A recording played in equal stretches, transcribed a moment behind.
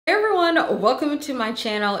everyone, welcome to my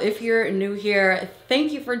channel. If you're new here,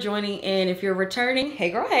 thank you for joining in. If you're returning, hey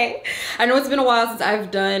girl, hey. I know it's been a while since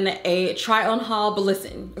I've done a try on haul, but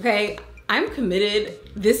listen, okay, I'm committed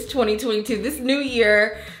this 2022, this new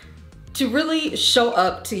year, to really show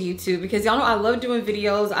up to YouTube because y'all know I love doing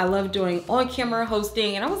videos, I love doing on-camera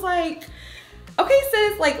hosting, and I was like, okay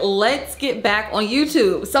sis, like let's get back on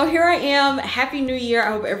YouTube. So here I am, happy new year.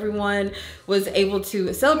 I hope everyone was able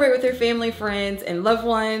to celebrate with their family, friends, and loved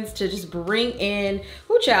ones, to just bring in,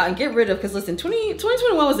 hooch out and get rid of, because listen,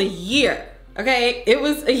 2021 was a year, okay? It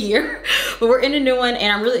was a year, but we're in a new one,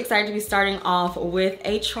 and I'm really excited to be starting off with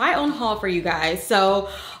a try on haul for you guys. So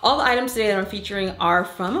all the items today that I'm featuring are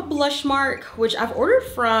from Blushmark, which I've ordered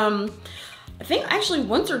from, I think actually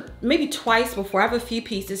once or maybe twice before. I have a few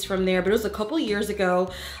pieces from there, but it was a couple years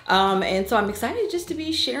ago. And so I'm excited just to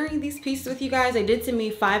be sharing these pieces with you guys. They did send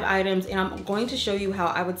me 5 items, and I'm going to show you how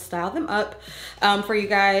I would style them up for you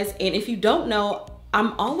guys. And if you don't know,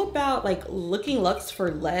 I'm all about like looking luxe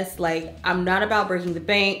for less. Like I'm not about breaking the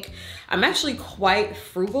bank. I'm actually quite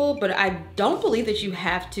frugal, but I don't believe that you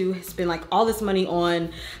have to spend like all this money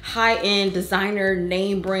on high-end designer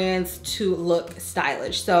name brands to look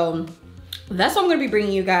stylish. So that's what I'm gonna be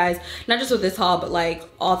bringing you guys, not just with this haul, but like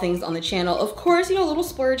all things on the channel. Of course, you know, a little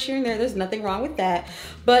splurge here and there, there's nothing wrong with that.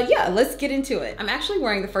 But yeah, let's get into it. I'm actually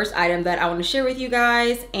wearing the first item that I wanna share with you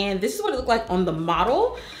guys, and this is what it looked like on the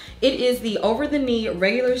model. It is the over the knee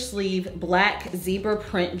regular sleeve black zebra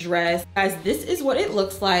print dress. Guys, this is what it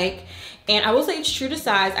looks like. And I will say it's true to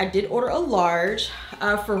size. I did order a large.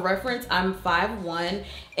 For reference, I'm 5'1",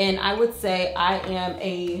 and I would say I am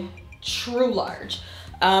a true large.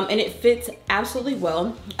 And it fits absolutely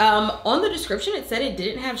well. On the description, it said it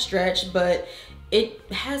didn't have stretch, but it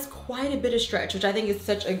has quite a bit of stretch, which I think is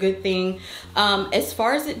such a good thing. As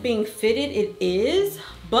far as it being fitted, it is,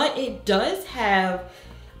 but it does have,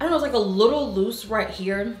 I don't know, it's like a little loose right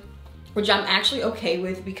here, which I'm actually okay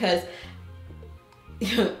with, because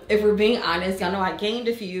if we're being honest, y'all know I gained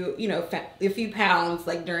a few, you know, a few pounds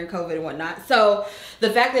like during COVID and whatnot. So the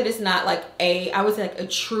fact that it's not like I would say like a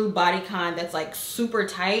true bodycon that's like super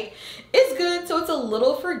tight is good. So it's a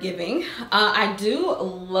little forgiving. I do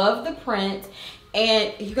love the print,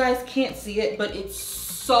 and you guys can't see it, but it's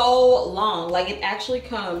so long. Like it actually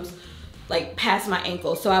comes like past my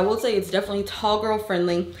ankle. So I will say it's definitely tall girl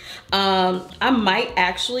friendly. I might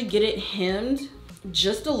actually get it hemmed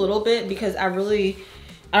just a little bit, because I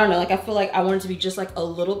don't know, like I feel like I want it to be just like a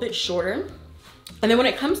little bit shorter. And then when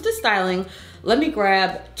it comes to styling, let me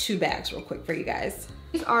grab 2 bags real quick for you guys.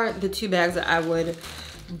 These are the 2 bags that I would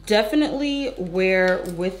definitely wear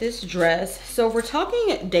with this dress. So if we're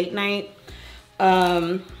talking date night,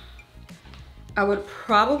 I would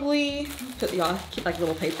probably put, y'all keep like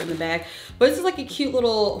little paper in the bag, but this is like a cute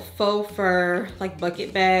little faux fur like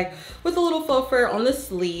bucket bag with a little faux fur on the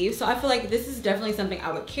sleeve. So I feel like this is definitely something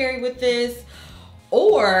I would carry with this,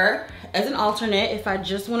 or as an alternate, if I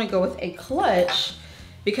just want to go with a clutch,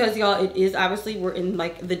 because y'all, it is obviously, we're in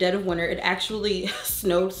like the dead of winter. It actually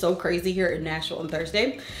snowed so crazy here in Nashville on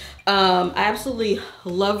Thursday. I absolutely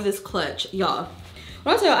love this clutch, y'all.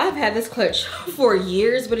 When I tell you, I've had this clutch for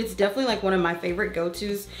years, but it's definitely like one of my favorite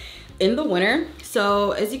go-tos in the winter.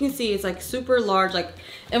 So as you can see, it's like super large, like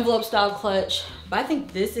envelope style clutch, but I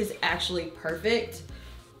think this is actually perfect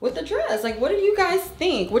with the dress. Like, what do you guys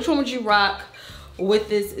think? Which one would you rock with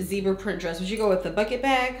this zebra print dress? Would you go with the bucket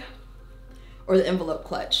bag or the envelope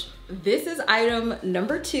clutch? This is item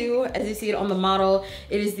number 2. As you see it on the model,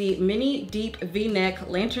 it is the mini deep v-neck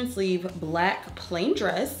lantern sleeve black plain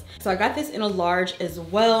dress. So I got this in a large as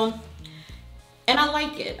well, and I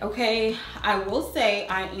like it, okay? I will say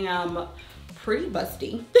I am pretty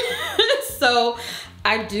busty. So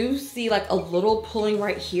I do see like a little pulling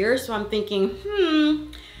right here. So I'm thinking,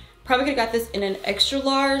 probably could have got this in an extra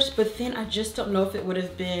large, but then I just don't know if it would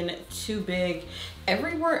have been too big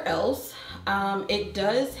everywhere else. It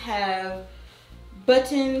does have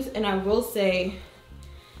buttons, and I will say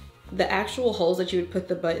the actual holes that you would put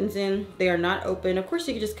the buttons in, they are not open. Of course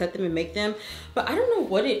you could just cut them and make them, but I don't know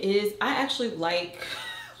what it is. I actually like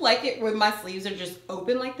it when my sleeves are just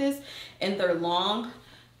open like this and they're long,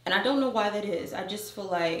 and I don't know why that is. I just feel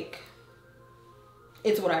like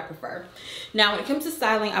it's what I prefer. Now, when it comes to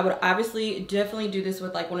styling, I would obviously definitely do this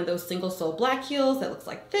with like one of those single sole black heels that looks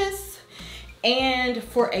like this. And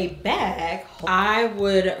for a bag, I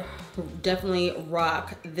would definitely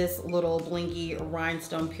rock this little blinky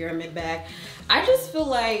rhinestone pyramid bag. I just feel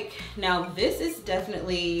like, now this is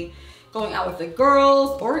definitely going out with the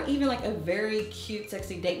girls, or even like a very cute,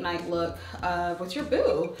 sexy date night look with your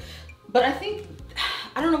boo. But I think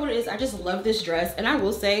I don't know what it is. I just love this dress. And I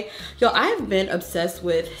will say, yo, I've been obsessed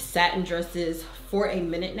with satin dresses for a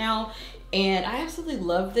minute now, and I absolutely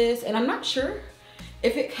love this. And I'm not sure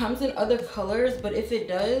if it comes in other colors, but if it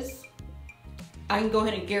does, I can go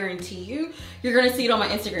ahead and guarantee you're gonna see it on my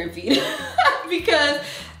Instagram feed because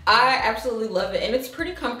I absolutely love it, and it's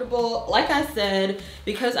pretty comfortable. Like I said,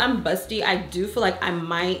 because I'm busty, I do feel like I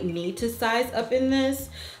might need to size up in this,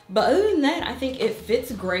 but other than that, I think it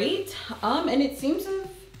fits great, and it seems of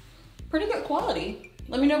pretty good quality.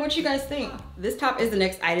 Let me know what you guys think. This top is the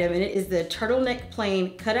next item, and it is the turtleneck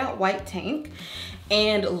plain cutout white tank.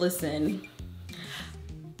 And listen,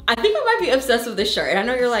 I think I might be obsessed with this shirt. And I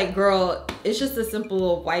know you're like, girl, it's just a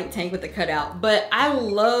simple white tank with a cutout, but I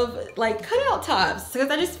love like cutout tops because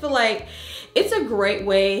I just feel like it's a great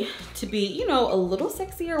way to be, you know, a little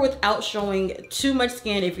sexier without showing too much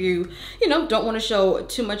skin. If you know, don't want to show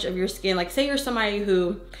too much of your skin, like say you're somebody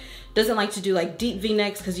who doesn't like to do like deep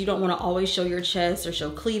V-necks because you don't want to always show your chest or show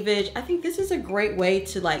cleavage. I think this is a great way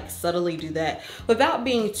to like subtly do that without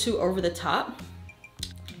being too over the top.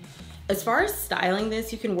 As far as styling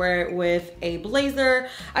this, you can wear it with a blazer.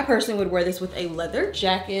 I personally would wear this with a leather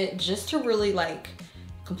jacket just to really like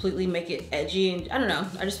completely make it edgy. And I don't know,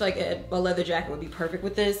 I just feel like a leather jacket would be perfect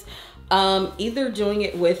with this. Either doing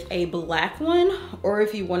it with a black one, or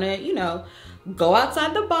if you want to, you know, go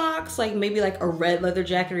outside the box, like maybe like a red leather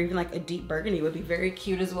jacket or even like a deep burgundy would be very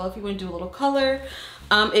cute as well if you want to do a little color.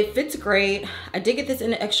 It fits great. I did get this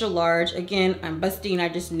in an extra large. Again, I'm busty and I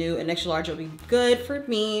just knew an extra large would be good for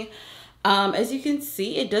me. As you can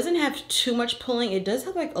see, it doesn't have too much pulling. It does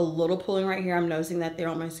have like a little pulling right here. I'm noticing that there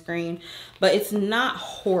on my screen, but it's not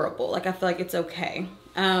horrible. Like I feel like it's okay.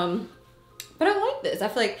 But I like this. I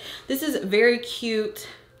feel like this is very cute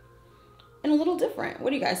and a little different.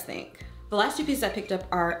 What do you guys think? The last two pieces I picked up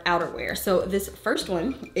are outerwear. So this first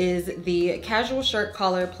one is the casual shirt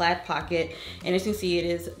collar plaid pocket. And as you can see, it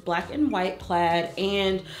is black and white plaid.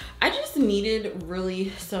 And I just needed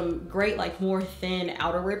really some great, like more thin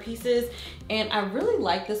outerwear pieces. And I really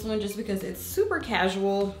like this one just because it's super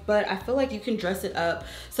casual, but I feel like you can dress it up.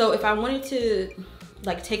 So if I wanted to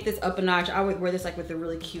like take this up a notch, I would wear this like with a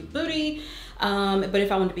really cute booty. But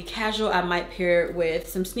if I want to be casual, I might pair it with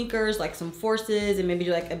some sneakers, like some Forces, and maybe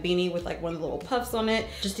do like a beanie with like one of the little puffs on it,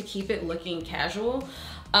 just to keep it looking casual.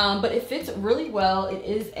 But it fits really well. It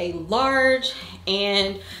is a large,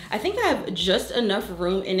 and I think I have just enough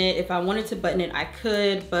room in it. If I wanted to button it, I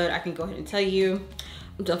could, but I can go ahead and tell you,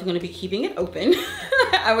 I'm definitely gonna be keeping it open.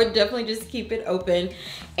 I would definitely just keep it open.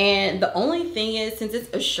 And the only thing is, since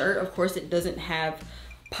it's a shirt, of course it doesn't have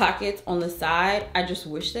pockets on the side. I just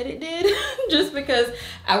wish that it did, just because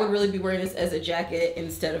I would really be wearing this as a jacket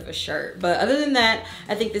instead of a shirt. But other than that,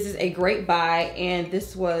 I think this is a great buy, and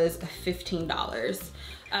this was $15.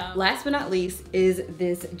 Last but not least is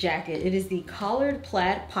this jacket. It is the collared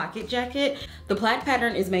plaid pocket jacket. The plaid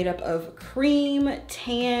pattern is made up of cream,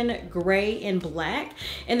 tan, gray, and black.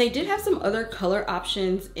 And they did have some other color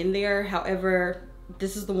options in there. However,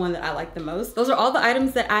 this is the one that I like the most. Those are all the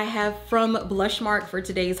items that I have from Blushmark for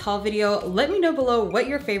today's haul video. Let me know below what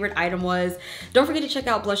your favorite item was. Don't forget to check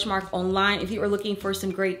out Blushmark online if you are looking for some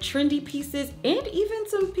great trendy pieces, and even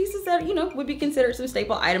some pieces that, you know, would be considered some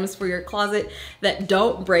staple items for your closet that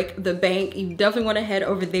don't break the bank. You definitely want to head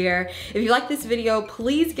over there. If you like this video,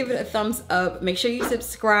 please give it a thumbs up. Make sure you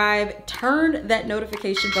subscribe, turn that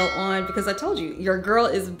notification bell on, because I told you, your girl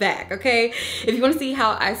is back, okay? If you want to see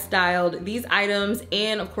how I styled these items,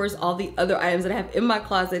 and of course all the other items that I have in my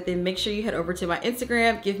closet, then make sure you head over to my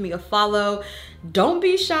Instagram, give me a follow. Don't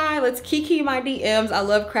be shy, let's kiki my DMs. I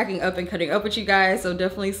love cracking up and cutting up with you guys, so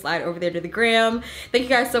definitely slide over there to the gram. Thank you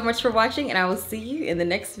guys so much for watching, and I will see you in the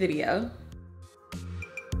next video.